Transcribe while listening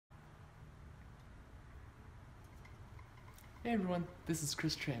Hey everyone, this is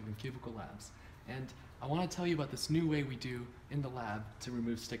Chris Tran from Cubicle Labs, and I want to tell you about this new way we do in the lab to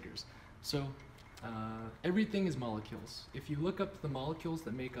remove stickers. So, everything is molecules. If you look up the molecules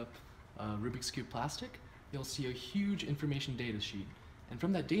that make up Rubik's Cube plastic, you'll see a huge information data sheet. And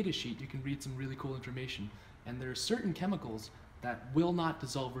from that data sheet, you can read some really cool information. And there are certain chemicals that will not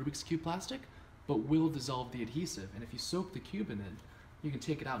dissolve Rubik's Cube plastic, but will dissolve the adhesive. And if you soak the cube in it, you can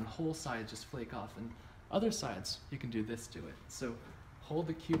take it out and whole sides just flake off. And other sides, you can do this to it. So hold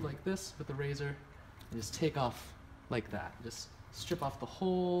the cube like this with the razor and just take off like that. Just strip off the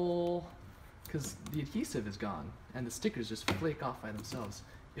whole, because the adhesive is gone and the stickers just flake off by themselves.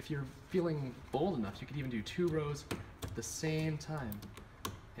 If you're feeling bold enough, you could even do 2 rows at the same time.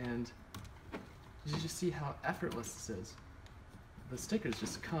 And you just see how effortless this is. The stickers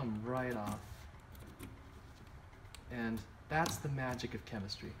just come right off. And that's the magic of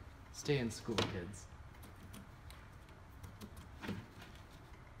chemistry. Stay in school, kids.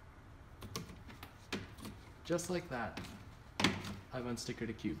 Just like that, I've unstickered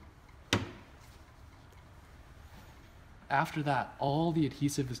a cube. After that, all the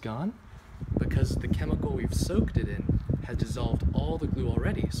adhesive is gone because the chemical we've soaked it in has dissolved all the glue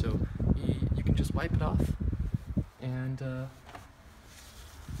already. So you can just wipe it off and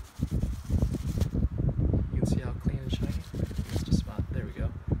you can see how clean and shiny. Just a spot. There we go.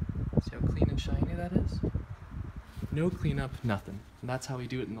 See how clean and shiny that is? No cleanup, nothing. And that's how we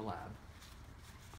do it in the lab.